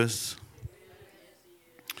us.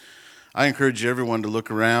 I encourage everyone to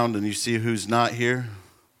look around and you see who's not here.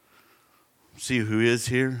 See who is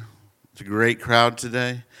here. It's a great crowd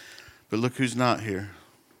today, but look who's not here.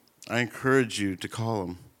 I encourage you to call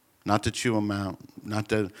them, not to chew them out, not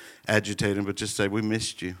to agitate them, but just say, we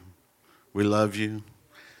missed you, we love you,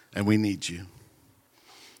 and we need you.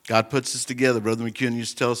 God puts us together. Brother McCune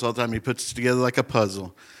used to tell us all the time, he puts us together like a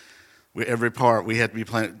puzzle. Every part, we had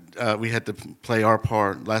to play our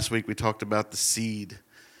part. Last week we talked about the seed.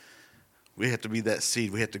 We have to be that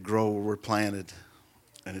seed. We have to grow where we're planted.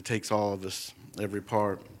 And it takes all of us, every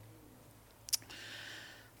part.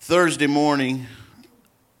 Thursday morning,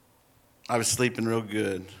 I was sleeping real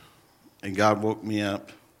good, and God woke me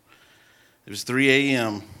up. It was 3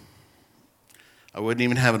 a.m. I wouldn't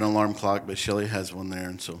even have an alarm clock, but Shelly has one there.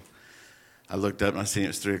 And so I looked up and I seen it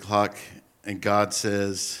was 3 o'clock, and God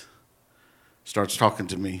starts talking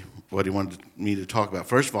to me, what he wanted me to talk about.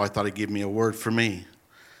 First of all, I thought he'd give me a word for me.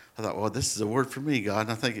 I thought, well, this is a word for me, God.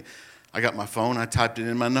 And I got my phone, I typed it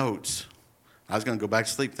in my notes. I was going to go back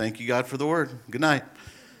to sleep. Thank you, God, for the word. Good night.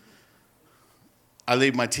 I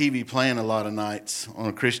leave my TV playing a lot of nights on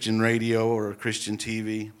a Christian radio or a Christian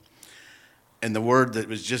TV. And the word that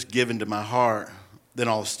was just given to my heart, then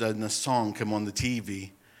all of a sudden a song came on the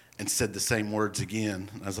TV and said the same words again.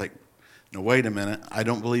 And I was like, no, wait a minute. I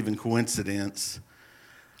don't believe in coincidence.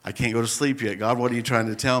 I can't go to sleep yet. God, what are you trying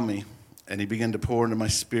to tell me? And he began to pour into my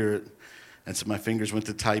spirit. And so my fingers went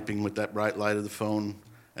to typing with that bright light of the phone,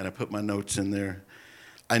 and I put my notes in there.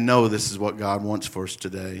 I know this is what God wants for us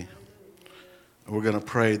today. And we're going to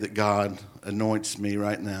pray that God anoints me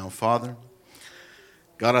right now. Father,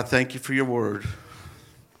 God, I thank you for your word.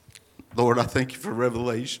 Lord, I thank you for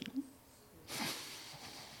revelation.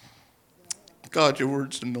 God, your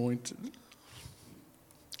word's anointed.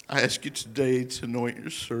 I ask you today to anoint your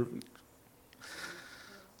servant.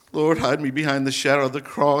 Lord, hide me behind the shadow of the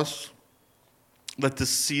cross. Let the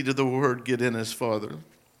seed of the word get in us, Father.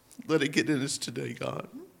 Let it get in us today, God.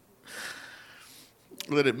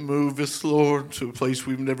 Let it move us, Lord, to a place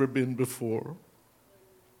we've never been before.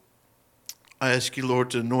 I ask you, Lord,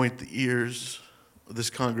 to anoint the ears of this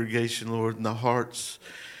congregation, Lord, and the hearts,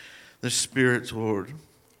 the spirits, Lord,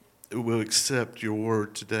 who will accept your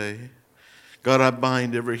word today. God, I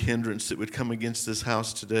bind every hindrance that would come against this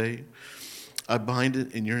house today. I bind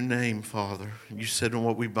it in your name, Father. You said,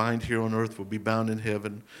 what we bind here on earth will be bound in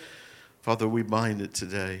heaven. Father, we bind it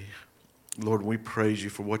today. Lord, we praise you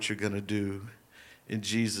for what you're going to do. In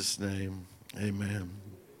Jesus' name, amen.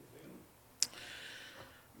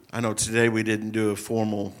 I know today we didn't do a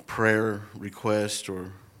formal prayer request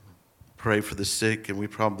or pray for the sick, and we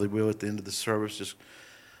probably will at the end of the service, just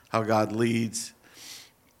how God leads.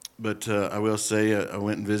 But I will say I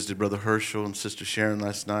went and visited Brother Herschel and Sister Sharon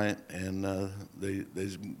last night, and they're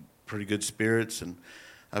pretty good spirits. And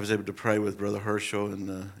I was able to pray with Brother Herschel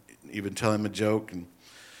and even tell him a joke. And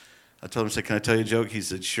I told him, I said, can I tell you a joke? He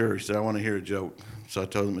said, sure. He said, I want to hear a joke. So I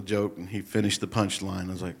told him a joke, and he finished the punchline.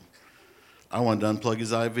 I was like, I wanted to unplug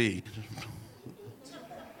his IV.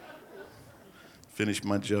 Finished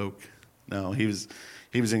my joke. No, he was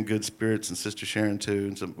in good spirits, and Sister Sharon too.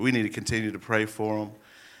 And so we need to continue to pray for him.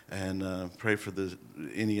 And pray for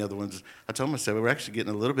any other ones. I told him, I said, we're actually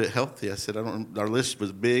getting a little bit healthy. I said, our list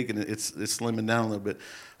was big, and it's slimming down a little bit.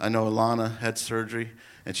 I know Alana had surgery,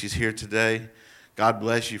 and she's here today. God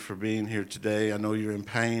bless you for being here today. I know you're in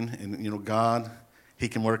pain, and, God, he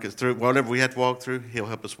can work us through. Whatever we have to walk through, he'll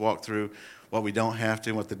help us walk through what we don't have to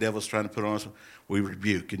and what the devil's trying to put on us. We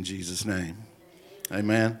rebuke in Jesus' name.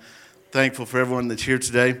 Amen. Thankful for everyone that's here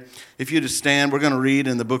today. If you just stand, we're going to read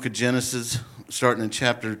in the book of Genesis, starting in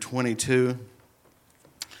chapter 22.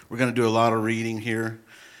 We're going to do a lot of reading here.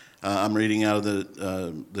 I'm reading out of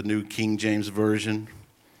the New King James Version.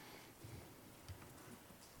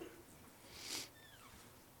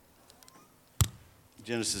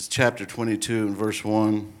 Genesis chapter 22 and verse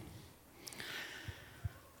 1.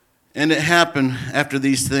 And it happened after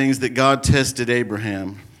these things that God tested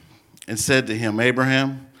Abraham and said to him,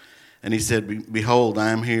 Abraham, and he said, behold, I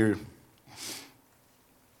am here.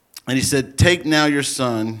 And he said, take now your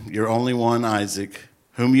son, your only one, Isaac,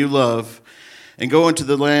 whom you love, and go into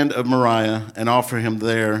the land of Moriah and offer him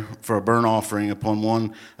there for a burnt offering upon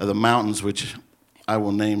one of the mountains which I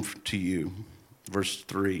will name to you. Verse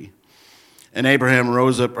 3. And Abraham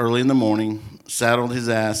rose up early in the morning, saddled his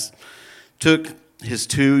ass, took his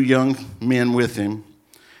 2 young men with him,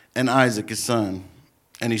 and Isaac his son.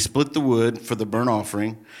 And he split the wood for the burnt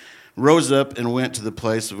offering, rose up and went to the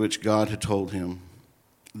place of which God had told him.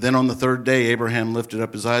 Then on the 3rd day, Abraham lifted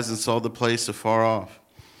up his eyes and saw the place afar off.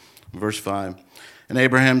 Verse 5. And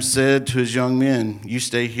Abraham said to his young men, "You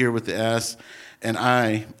stay here with the ass, and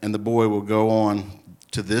I and the boy will go on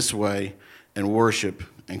to this way and worship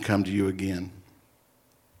and come to you again."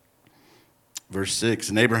 Verse 6,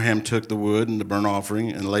 and Abraham took the wood and the burnt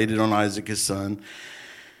offering and laid it on Isaac his son.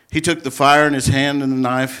 He took the fire in his hand and the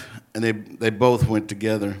knife, and they both went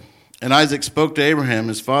together. And Isaac spoke to Abraham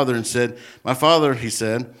his father and said, "My father," he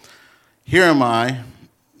said, "here am I,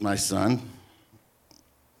 my son."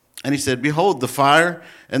 And he said, "Behold the fire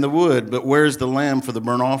and the wood, but where is the lamb for the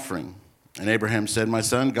burnt offering?" And Abraham said, "My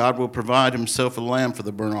son, God will provide himself a lamb for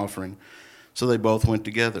the burnt offering." So they both went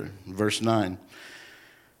together. Verse 9.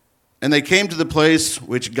 And they came to the place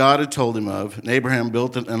which God had told him of, and Abraham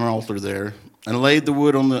built an altar there, and laid the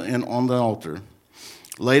wood on the altar,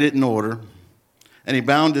 laid it in order, and he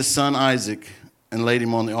bound his son Isaac, and laid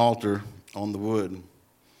him on the altar on the wood.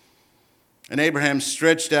 And Abraham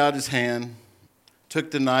stretched out his hand,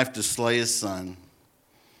 took the knife to slay his son.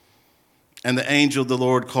 And the angel of the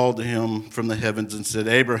Lord called to him from the heavens and said,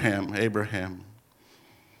 "Abraham, Abraham."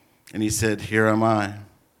 And he said, "Here am I."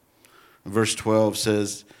 Verse 12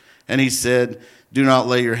 says, and he said, "Do not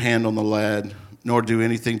lay your hand on the lad, nor do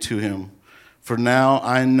anything to him, for now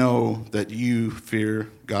I know that you fear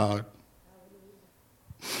God,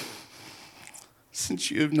 since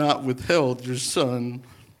you have not withheld your son,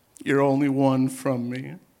 your only one, from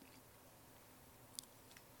me."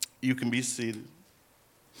 You can be seated.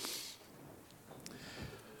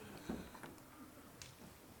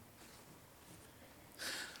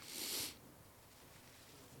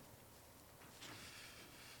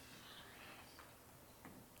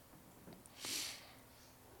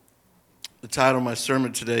 The title of my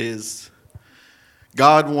sermon today is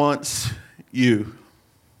God Wants You.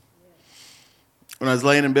 When I was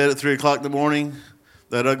laying in bed at 3 o'clock in the morning,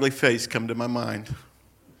 that ugly face come to my mind.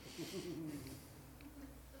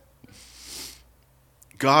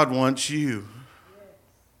 God wants you.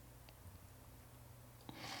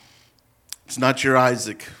 It's not your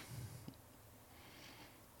Isaac.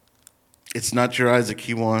 It's not your Isaac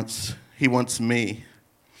he wants. He wants me.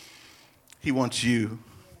 He wants you.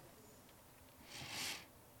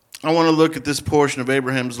 I want to look at this portion of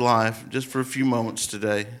Abraham's life just for a few moments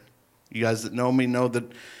today. You guys that know me know that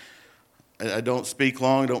I don't speak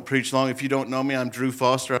long, I don't preach long. If you don't know me, I'm Drew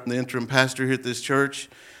Foster. I'm the interim pastor here at this church.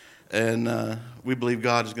 And we believe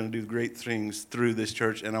God is going to do great things through this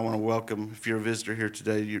church. And I want to welcome, if you're a visitor here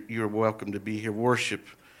today, you're welcome to be here. Worship.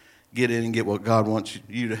 Get in and get what God wants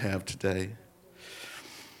you to have today.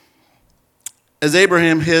 As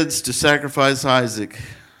Abraham heads to sacrifice Isaac,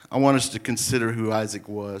 I want us to consider who Isaac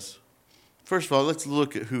was. First of all, let's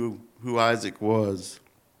look at who Isaac was.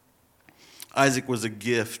 Isaac was a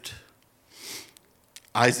gift.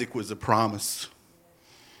 Isaac was a promise.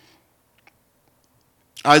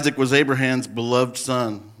 Isaac was Abraham's beloved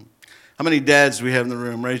son. How many dads do we have in the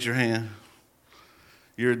room? Raise your hand.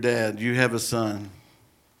 You're a dad. You have a son.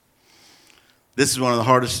 This is one of the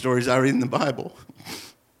hardest stories I read in the Bible.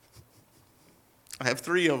 I have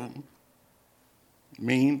 3 of them.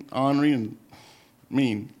 Mean, ornery, and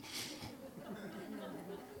mean.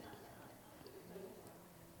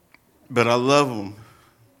 But I love them.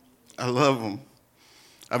 I love them.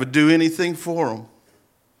 I would do anything for them.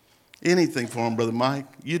 Anything for them, Brother Mike.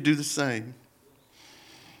 You do the same.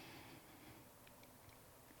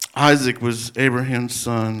 Isaac was Abraham's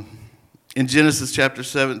son. In Genesis chapter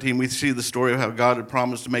 17, we see the story of how God had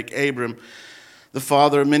promised to make Abram the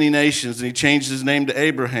father of many nations, and he changed his name to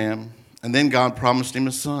Abraham. And then God promised him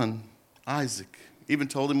a son, Isaac. Even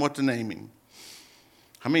told him what to name him.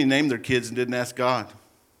 How many named their kids and didn't ask God?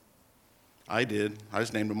 I did. I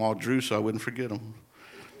just named them all Drew so I wouldn't forget them.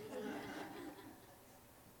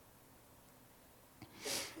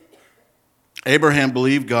 Abraham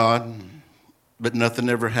believed God, but nothing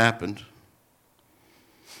ever happened.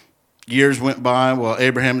 Years went by while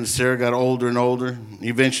Abraham and Sarah got older and older.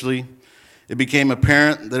 Eventually, it became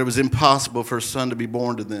apparent that it was impossible for a son to be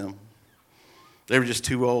born to them. They were just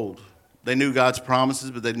too old. They knew God's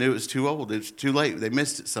promises, but they knew it was too old. It was too late. They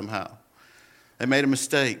missed it somehow. They made a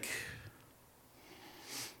mistake.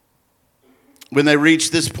 When they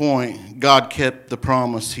reached this point, God kept the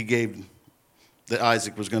promise he gave that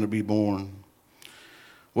Isaac was going to be born.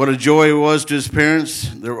 What a joy it was to his parents.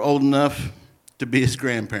 They were old enough to be his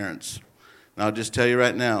grandparents. And I'll just tell you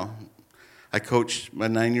right now, I coached my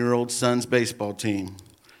 9-year-old son's baseball team.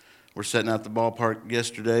 We're sitting out the ballpark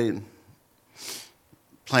yesterday and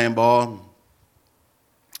playing ball.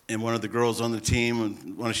 And one of the girls on the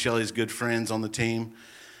team, one of Shelly's good friends on the team,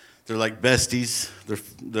 they're like besties.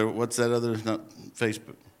 They're what's that other? Not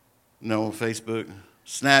Facebook. No, Facebook.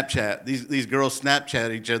 Snapchat. These girls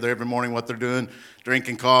Snapchat each other every morning what they're doing,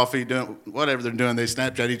 drinking coffee, doing whatever they're doing. They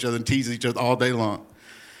Snapchat each other and tease each other all day long.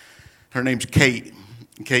 Her name's Kate.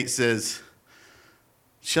 And Kate says,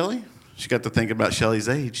 Shelly? She got to thinking about Shelly's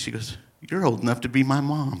age. She goes, you're old enough to be my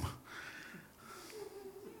mom.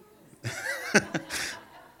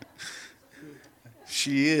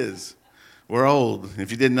 She is. We're old.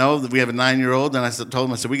 If you didn't know that we have a 9-year-old, then I told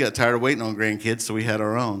him, I said, we got tired of waiting on grandkids, so we had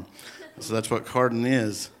our own. So that's what Cardin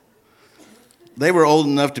is. They were old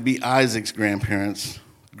enough to be Isaac's grandparents,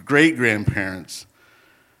 great-grandparents.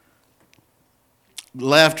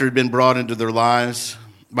 Laughter had been brought into their lives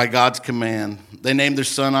by God's command. They named their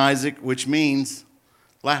son Isaac, which means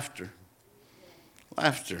laughter.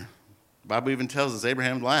 Laughter. The Bible even tells us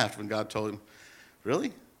Abraham laughed when God told him,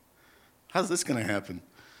 really? How's this going to happen?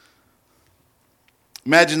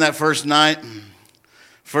 Imagine that first night,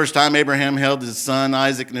 first time Abraham held his son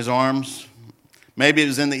Isaac in his arms. Maybe it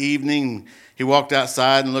was in the evening. He walked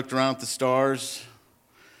outside and looked around at the stars.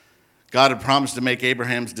 God had promised to make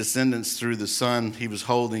Abraham's descendants through the son he was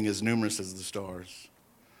holding as numerous as the stars.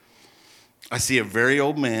 I see a very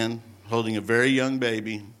old man holding a very young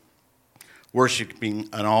baby, worshiping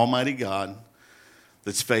an almighty God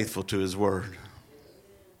that's faithful to his word.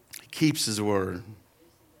 He keeps his word.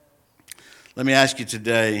 Let me ask you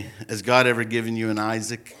today, has God ever given you an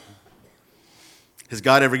Isaac? Has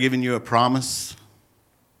God ever given you a promise?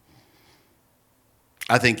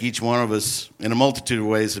 I think each one of us, in a multitude of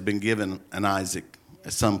ways, have been given an Isaac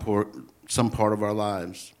at some part of our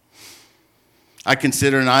lives. I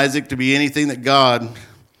consider an Isaac to be anything that God,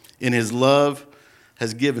 in his love,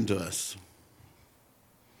 has given to us.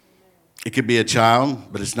 It could be a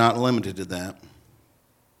child, but it's not limited to that.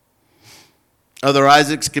 Other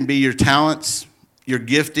Isaacs can be your talents, your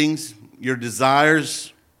giftings, your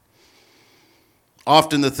desires.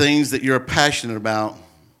 Often the things that you're passionate about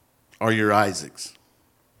are your Isaacs.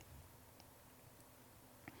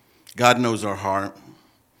 God knows our heart.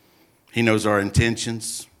 He knows our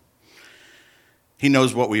intentions. He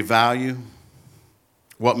knows what we value,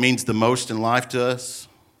 what means the most in life to us.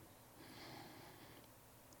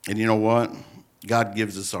 And you know what? God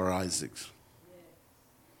gives us our Isaacs.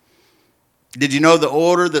 Did you know the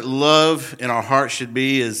order that love in our heart should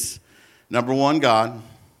be is number one, God.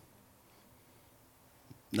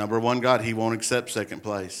 Number one, God. He won't accept second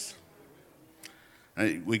place.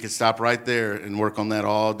 We could stop right there and work on that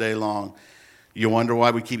all day long. You wonder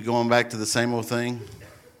why we keep going back to the same old thing?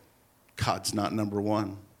 God's not number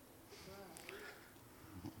one.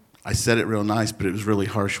 I said it real nice, but it was really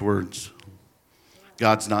harsh words.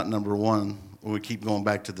 God's not number one when we keep going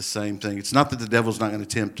back to the same thing. It's not that the devil's not going to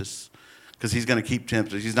tempt us, because he's going to keep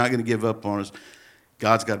tempting us. He's not going to give up on us.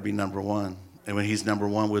 God's got to be number one. And when he's number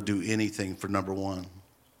one, we'll do anything for number one.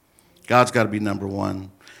 God's got to be number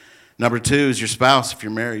one. Number two is your spouse if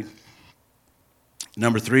you're married.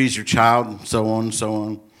 Number three is your child, and so on and so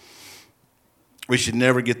on. We should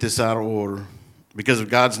never get this out of order. Because if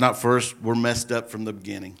God's not first, we're messed up from the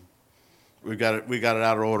beginning. We got it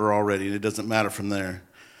out of order already, and it doesn't matter from there.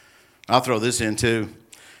 I'll throw this in too.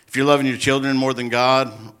 If you're loving your children more than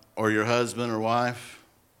God or your husband or wife,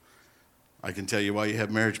 I can tell you why you have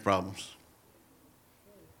marriage problems.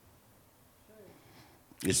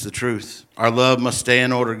 It's the truth. Our love must stay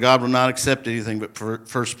in order. God will not accept anything but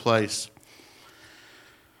first place.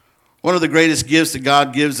 One of the greatest gifts that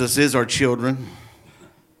God gives us is our children.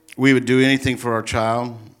 We would do anything for our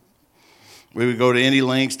child. We would go to any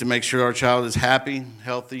lengths to make sure our child is happy,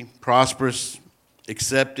 healthy, prosperous,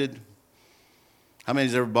 accepted. How many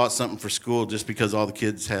has ever bought something for school just because all the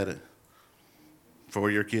kids had it?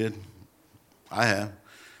 For your kid? I have.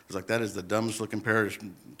 It's like, that is the dumbest looking pair of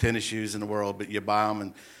tennis shoes in the world, but you buy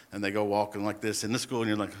them and they go walking like this in the school, and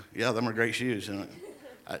you're like, yeah, them are great shoes. And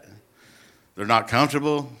they're not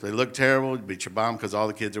comfortable. They look terrible, but you buy them because all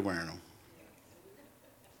the kids are wearing them.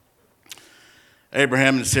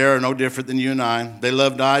 Abraham and Sarah are no different than you and I. They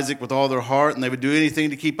loved Isaac with all their heart, and they would do anything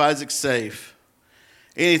to keep Isaac safe,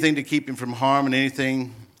 anything to keep him from harm, and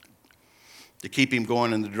anything to keep him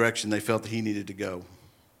going in the direction they felt that he needed to go.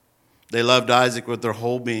 They loved Isaac with their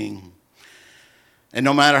whole being. And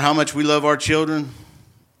no matter how much we love our children,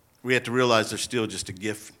 we have to realize they're still just a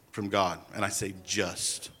gift from God. And I say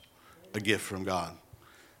just a gift from God.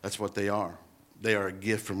 That's what they are. They are a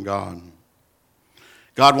gift from God.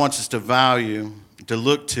 God wants us to value, to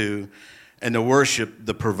look to, and to worship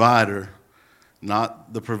the provider,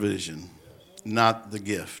 not the provision, not the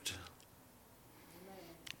gift.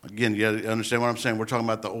 Again, you got to understand what I'm saying. We're talking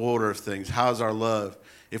about the order of things. How's our love?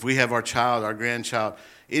 If we have our child, our grandchild,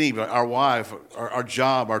 anybody, our wife, our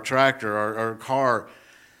job, our tractor, our car,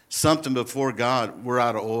 something before God, we're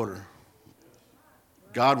out of order.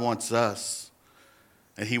 God wants us,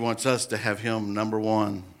 and he wants us to have him number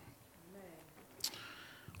one.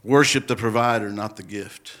 Worship the provider, not the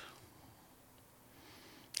gift.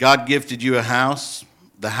 God gifted you a house.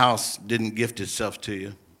 The house didn't gift itself to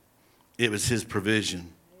you. It was his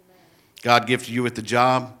provision. God gifted you with the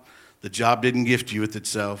job. The job didn't gift you with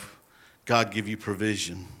itself. God gave you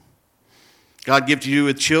provision. God gifted you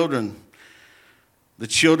with children. The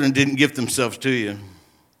children didn't gift themselves to you.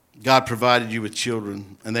 God provided you with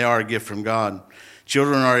children, and they are a gift from God.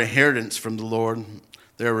 Children are an inheritance from the Lord.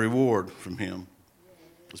 They're a reward from him.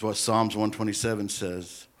 That's what Psalms 127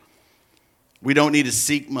 says. We don't need to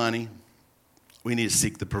seek money. We need to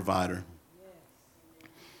seek the provider.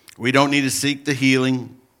 We don't need to seek the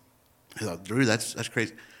healing. I thought, Drew, that's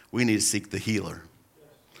crazy. We need to seek the healer.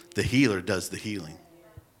 The healer does the healing.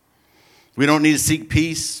 We don't need to seek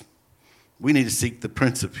peace. We need to seek the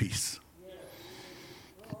Prince of Peace.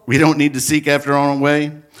 We don't need to seek after our own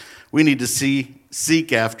way. We need to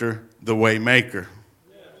seek after the way maker.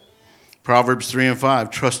 Proverbs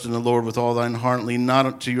 3:5, trust in the Lord with all thine heart, lean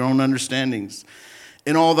not to your own understandings.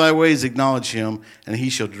 In all thy ways acknowledge him, and he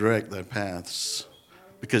shall direct thy paths.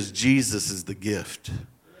 Because Jesus is the gift.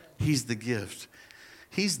 He's the gift.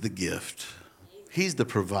 He's the gift. He's the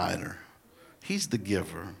provider. He's the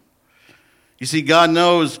giver. You see, God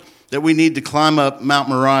knows that we need to climb up Mount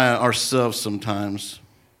Moriah ourselves sometimes.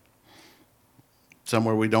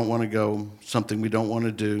 Somewhere we don't want to go, something we don't want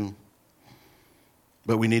to do.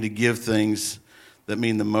 But we need to give things that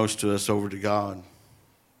mean the most to us over to God.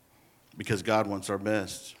 Because God wants our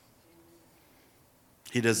best.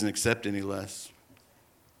 He doesn't accept any less.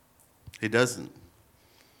 He doesn't.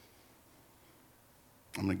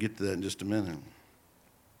 I'm going to get to that in just a minute.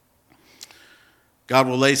 God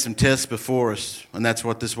will lay some tests before us, and that's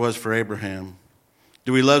what this was for Abraham.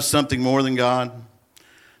 Do we love something more than God?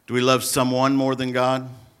 Do we love someone more than God?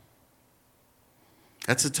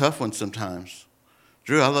 That's a tough one sometimes.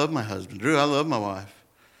 Drew, I love my husband. Drew, I love my wife.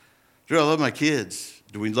 Drew, I love my kids.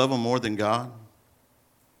 Do we love them more than God?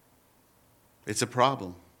 It's a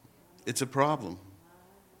problem. It's a problem.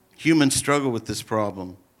 Humans struggle with this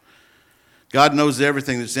problem. God knows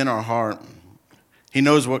everything that's in our heart. He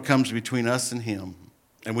knows what comes between us and him,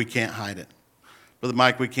 and we can't hide it. Brother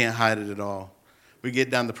Mike, we can't hide it at all. We get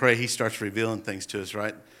down to pray, he starts revealing things to us,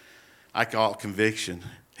 right? I call it conviction.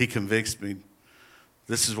 He convicts me.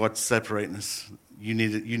 This is what's separating us. You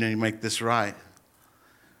need to make this right.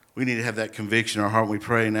 We need to have that conviction in our heart when we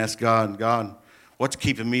pray and ask God, what's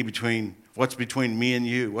between me and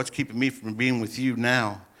you? What's keeping me from being with you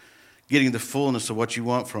now? Getting the fullness of what you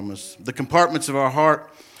want from us. The compartments of our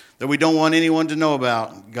heart that we don't want anyone to know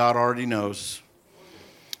about, God already knows.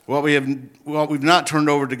 What we've not turned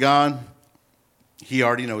over to God, he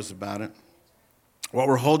already knows about it. What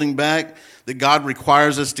we're holding back that God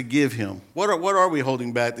requires us to give him. What are we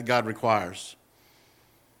holding back that God requires?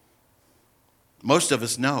 Most of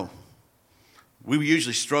us know. We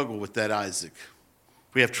usually struggle with that, Isaac.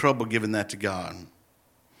 We have trouble giving that to God.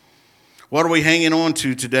 What are we hanging on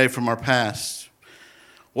to today from our past?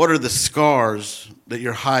 What are the scars that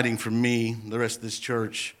you're hiding from me, the rest of this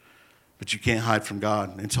church, but you can't hide from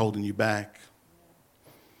God? It's holding you back.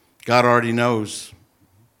 God already knows.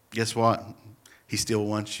 Guess what? He still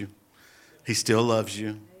wants you. He still loves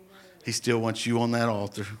you. He still wants you on that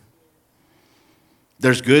altar.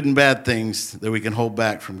 There's good and bad things that we can hold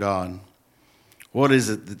back from God. What is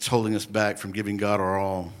it that's holding us back from giving God our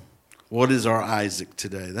all? What is our Isaac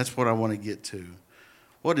today? That's what I want to get to.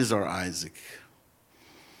 What is our Isaac?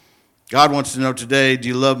 God wants to know today, do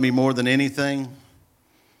you love me more than anything?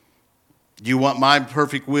 Do you want my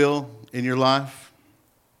perfect will in your life?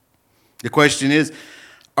 The question is,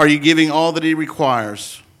 are you giving all that he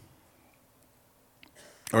requires?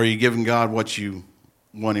 Or are you giving God what you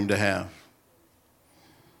want him to have?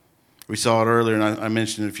 We saw it earlier, and I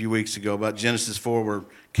mentioned it a few weeks ago about Genesis 4, where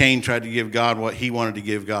Cain tried to give God what he wanted to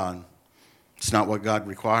give God. It's not what God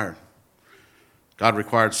required. God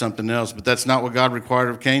required something else, but that's not what God required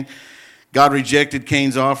of Cain. God rejected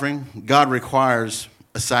Cain's offering. God requires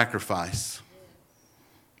a sacrifice.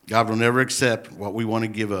 God will never accept what we want to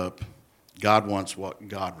give up. God wants what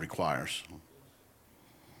God requires.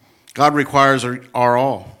 God requires our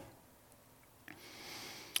all.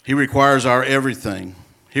 He requires our everything.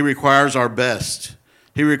 He requires our best.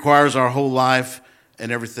 He requires our whole life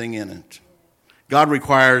and everything in it. God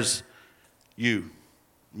requires you,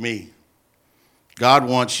 me. God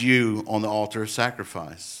wants you on the altar of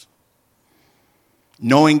sacrifice.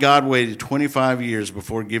 Knowing God waited 25 years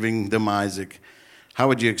before giving them Isaac, how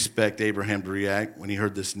would you expect Abraham to react when he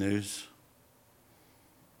heard this news?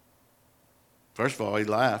 First of all, he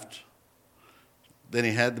laughed. Then he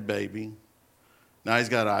had the baby. Now he's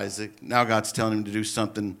got Isaac. Now God's telling him to do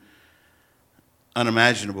something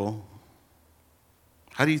unimaginable.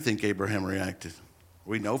 How do you think Abraham reacted?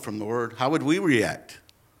 We know from the word. How would we react?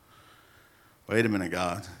 Wait a minute,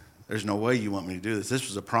 God. There's no way you want me to do this. This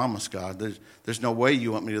was a promise, God. There's no way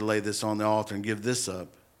you want me to lay this on the altar and give this up.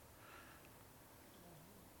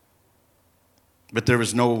 But there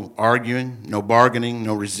was no arguing, no bargaining,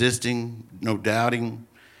 no resisting, no doubting.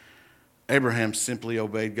 Abraham simply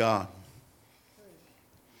obeyed God.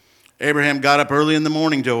 Abraham got up early in the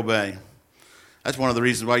morning to obey. That's one of the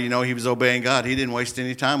reasons why you know he was obeying God. He didn't waste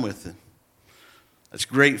any time with it. That's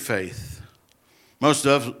great faith. Most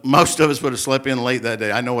of us would have slept in late that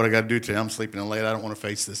day. I know what I got to do today. I'm sleeping in late. I don't want to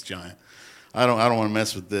face this giant. I don't want to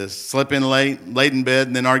mess with this. Slept in late in bed,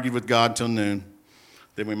 and then argued with God till noon.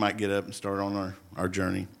 Then we might get up and start on our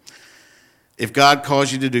journey. If God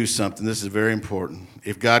calls you to do something, this is very important.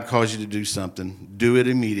 If God calls you to do something, do it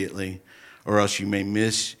immediately, or else you may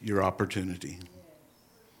miss your opportunity.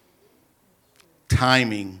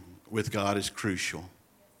 Timing with God is crucial.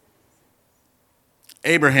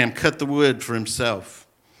 Abraham cut the wood for himself.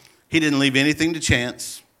 He didn't leave anything to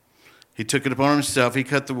chance. He took it upon himself. He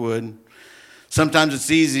cut the wood. Sometimes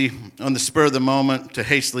it's easy on the spur of the moment to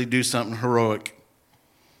hastily do something heroic.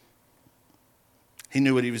 He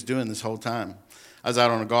knew what he was doing this whole time. I was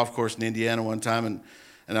out on a golf course in Indiana one time,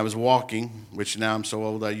 and I was walking, which now I'm so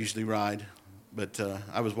old I usually ride. But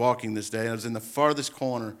I was walking this day, and I was in the farthest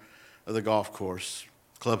corner of the golf course.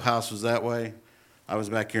 Clubhouse was that way. I was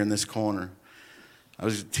back here in this corner. I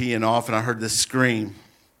was teeing off, and I heard this scream.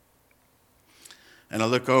 And I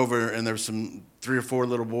look over, and there were 3 or 4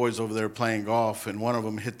 little boys over there playing golf, and one of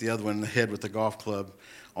them hit the other one in the head with the golf club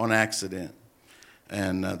on accident.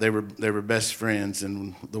 And they were best friends.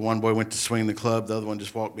 And the one boy went to swing the club, the other one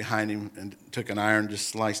just walked behind him and took an iron and just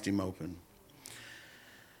sliced him open.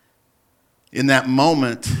 In that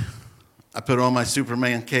moment, I put on my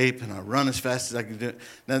Superman cape, and I run as fast as I could do it.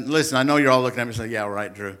 Now, listen, I know you're all looking at me and saying, yeah,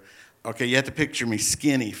 right, Drew. Okay, you have to picture me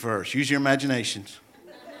skinny first. Use your imaginations.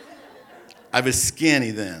 I was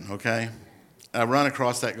skinny then, okay? I run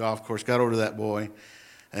across that golf course, got over to that boy,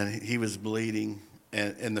 and he was bleeding.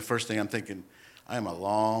 And the first thing I'm thinking, I am a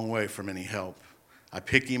long way from any help. I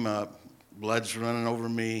pick him up, blood's running over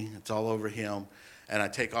me, it's all over him, and I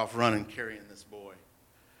take off running, carrying this boy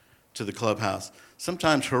to the clubhouse.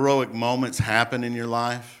 Sometimes heroic moments happen in your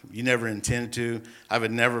life. You never intended to. I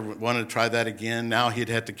would never want to try that again. Now he'd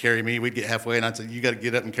have to carry me. We'd get halfway, and I'd say, you got to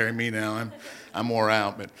get up and carry me now. I'm wore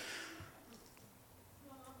out. But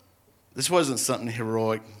this wasn't something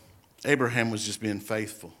heroic. Abraham was just being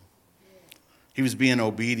faithful. He was being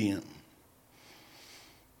obedient.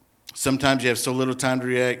 Sometimes you have so little time to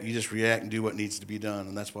react, you just react and do what needs to be done.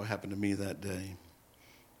 And that's what happened to me that day.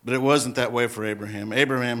 But it wasn't that way for Abraham.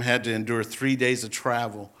 Abraham had to endure 3 days of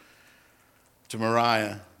travel to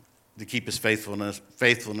Moriah to keep his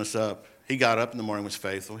faithfulness up. He got up in the morning, was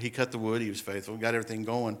faithful. He cut the wood, he was faithful. Got everything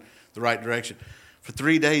going the right direction. For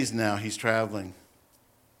 3 days now, he's traveling,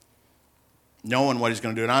 knowing what he's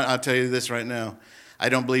going to do. And I'll tell you this right now. I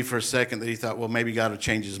don't believe for a second that he thought, well, maybe God will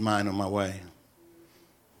change his mind on my way.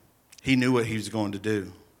 He knew what he was going to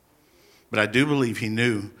do. But I do believe he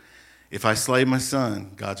knew, if I slay my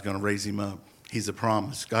son, God's going to raise him up. He's a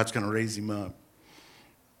promise. God's going to raise him up.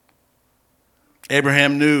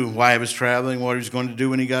 Abraham knew why he was traveling, what he was going to do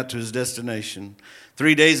when he got to his destination.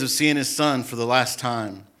 3 days of seeing his son for the last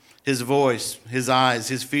time, his voice, his eyes,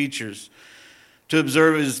 his features, to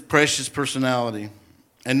observe his precious personality,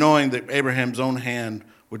 and knowing that Abraham's own hand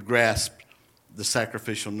would grasp the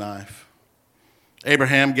sacrificial knife.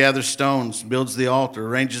 Abraham gathers stones, builds the altar,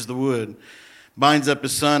 arranges the wood, binds up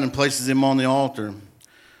his son and places him on the altar.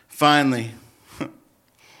 Finally,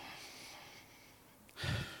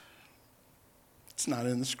 it's not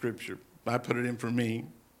in the scripture, but I put it in for me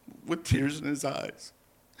with tears in his eyes.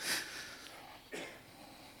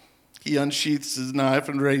 He unsheaths his knife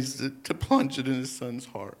and raises it to plunge it in his son's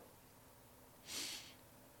heart.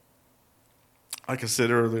 Like I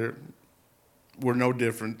said earlier, we're no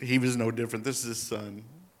different. He was no different. This is his son.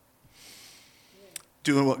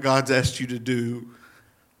 Doing what God's asked you to do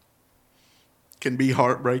can be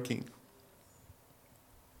heartbreaking.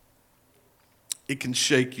 It can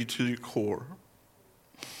shake you to your core.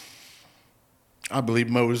 I believe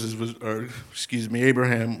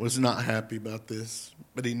Abraham was not happy about this,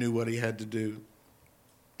 but he knew what he had to do.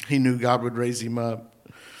 He knew God would raise him up.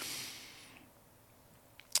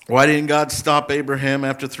 Why didn't God stop Abraham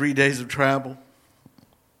after 3 days of travel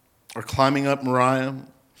or climbing up Moriah?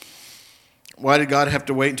 Why did God have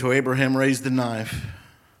to wait until Abraham raised the knife?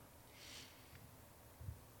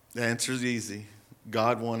 The answer is easy.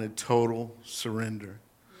 God wanted total surrender.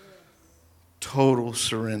 Total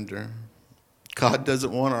surrender. God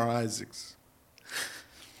doesn't want our Isaacs.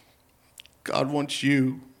 God wants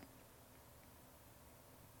you.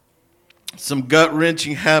 Something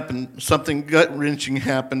gut-wrenching happened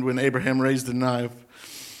when Abraham raised the knife.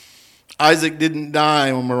 Isaac didn't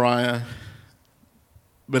die on Moriah,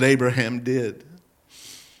 but Abraham did.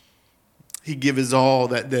 He gave his all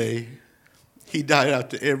that day. He died out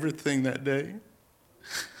to everything that day.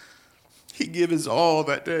 He gave his all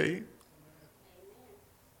that day.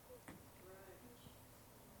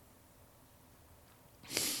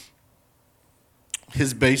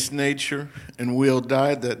 His base nature and will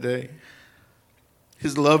died that day.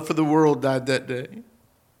 His love for the world died that day.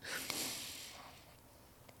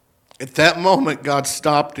 At that moment, God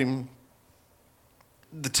stopped him.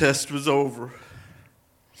 The test was over.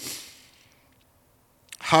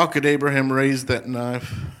 How could Abraham raise that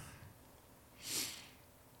knife?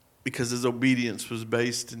 Because his obedience was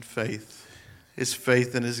based in faith. His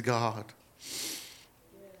faith in his God.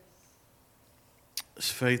 His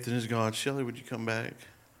faith in his God. Shelley, would you come back?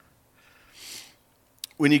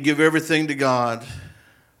 When you give everything to God,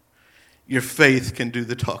 your faith can do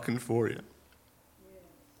the talking for you.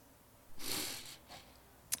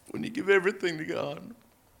 When you give everything to God.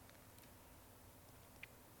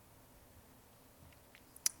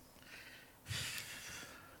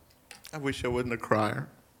 I wish I wasn't a crier.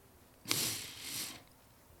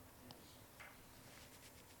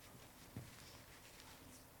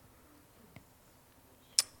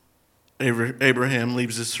 Abraham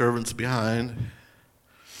leaves his servants behind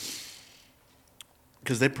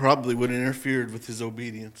because they probably would have interfered with his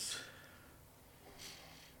obedience.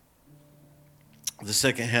 The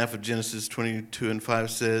second half of Genesis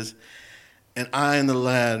 22:5 says, "And I and the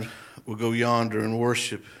lad will go yonder and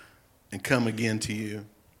worship and come again to you."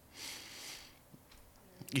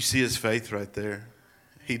 You see his faith right there.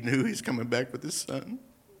 He knew he's coming back with his son.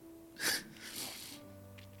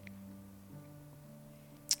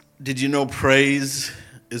 Did you know praise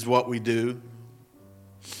is what we do?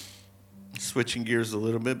 Switching gears a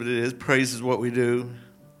little bit, but it is. Praise is what we do,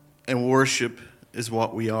 and worship is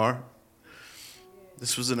what we are.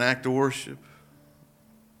 This was an act of worship.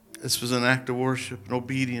 This was an act of worship and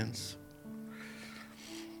obedience.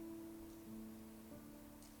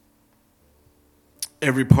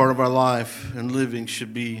 Every part of our life and living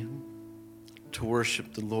should be to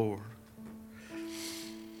worship the Lord.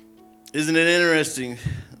 Isn't it interesting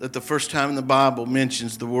that the first time the Bible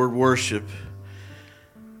mentions the word worship,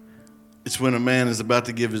 it's when a man is about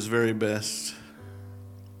to give his very best.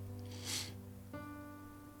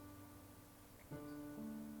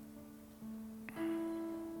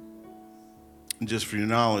 And just for your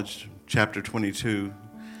knowledge, chapter 22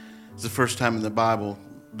 is the first time in the Bible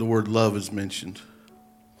the word love is mentioned.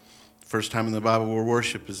 First time in the Bible where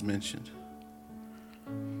worship is mentioned.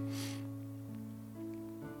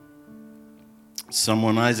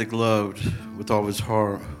 Someone Isaac loved with all his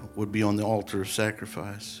heart would be on the altar of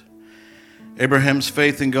sacrifice. Abraham's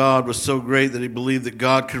faith in God was so great that he believed that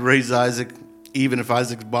God could raise Isaac even if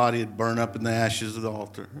Isaac's body had burned up in the ashes of the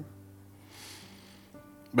altar.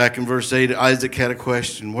 Back in verse 8, Isaac had a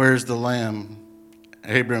question, "Where's the lamb?"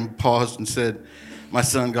 Abraham paused and said, "My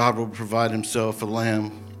son, God will provide himself a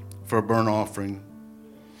lamb for a burnt offering."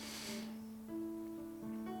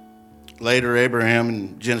 Later, Abraham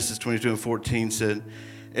in Genesis 22:14 said,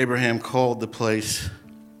 Abraham called the place,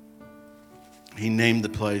 he named the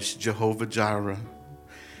place Jehovah Jireh,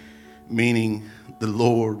 meaning the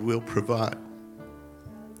Lord will provide.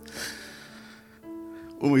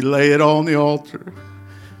 When we lay it all on the altar,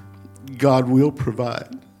 God will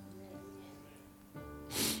provide.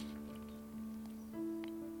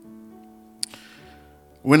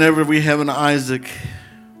 Whenever we have an Isaac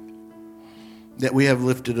that we have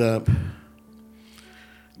lifted up,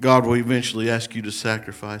 God will eventually ask you to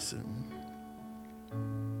sacrifice it.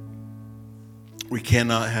 We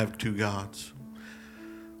cannot have two gods.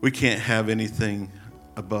 We can't have anything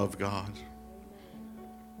above God.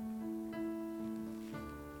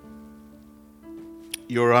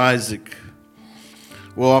 Your Isaac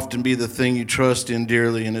will often be the thing you trust in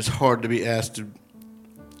dearly, and it's hard to be asked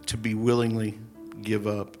to be willingly give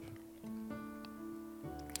up.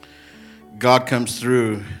 God comes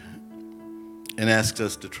through and asks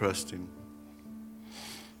us to trust him.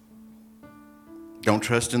 Don't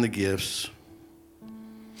trust in the gifts.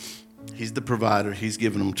 He's the provider. He's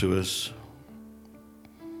given them to us.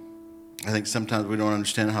 I think sometimes we don't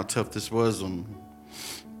understand how tough this was on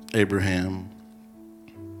Abraham.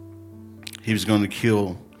 He was going to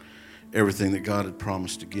kill everything that God had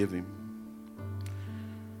promised to give him.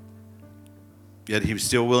 yet he was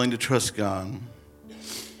still willing to trust God.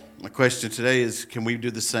 My question today is, can we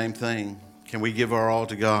do the same thing? Can we give our all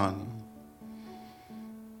to God?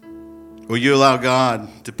 Will you allow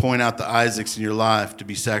God to point out the Isaacs in your life to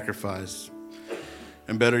be sacrificed?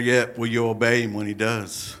 And better yet, will you obey him when he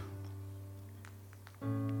does?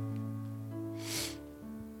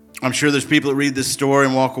 I'm sure there's people that read this story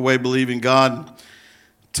and walk away believing God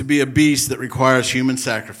to be a beast that requires human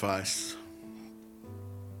sacrifice.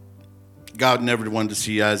 God never wanted to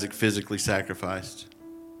see Isaac physically sacrificed.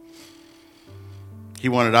 He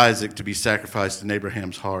wanted Isaac to be sacrificed in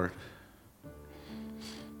Abraham's heart.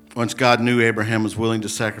 Once God knew Abraham was willing to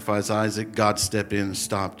sacrifice Isaac, God stepped in and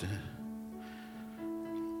stopped it.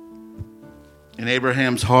 In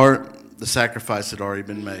Abraham's heart, the sacrifice had already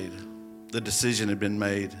been made. The decision had been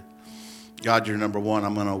made. God, you're number one.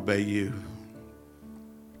 I'm going to obey you.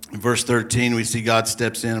 In verse 13, we see God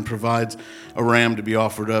steps in and provides a ram to be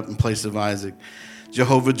offered up in place of Isaac.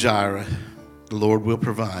 Jehovah Jireh, the Lord will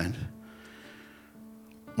provide.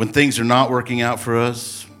 When things are not working out for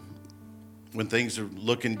us, when things are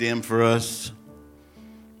looking dim for us,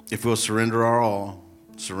 if we'll surrender our all,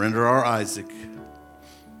 surrender our Isaac,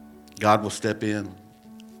 God will step in.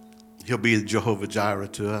 He'll be Jehovah Jireh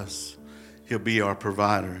to us. He'll be our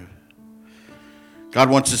provider. God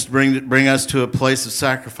wants us to bring us to a place of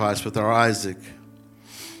sacrifice with our Isaac.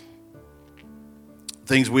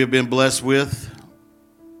 Things we have been blessed with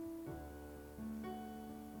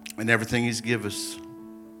and everything he's given us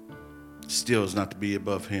still is not to be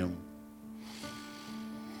above him.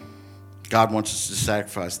 God wants us to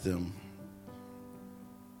sacrifice them.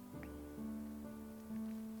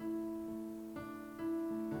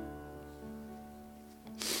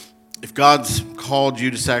 If God's called you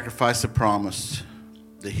to sacrifice a promise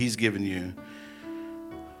that he's given you,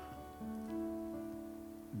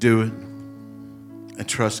 do it and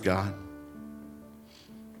trust God.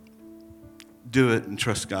 Do it and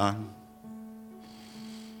trust God.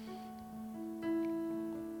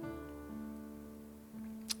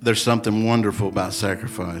 There's something wonderful about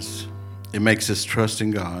sacrifice. It makes us trust in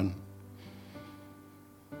God.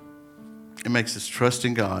 It makes us trust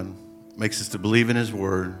in God. It makes us to believe in his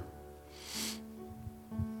word.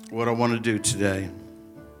 What I want to do today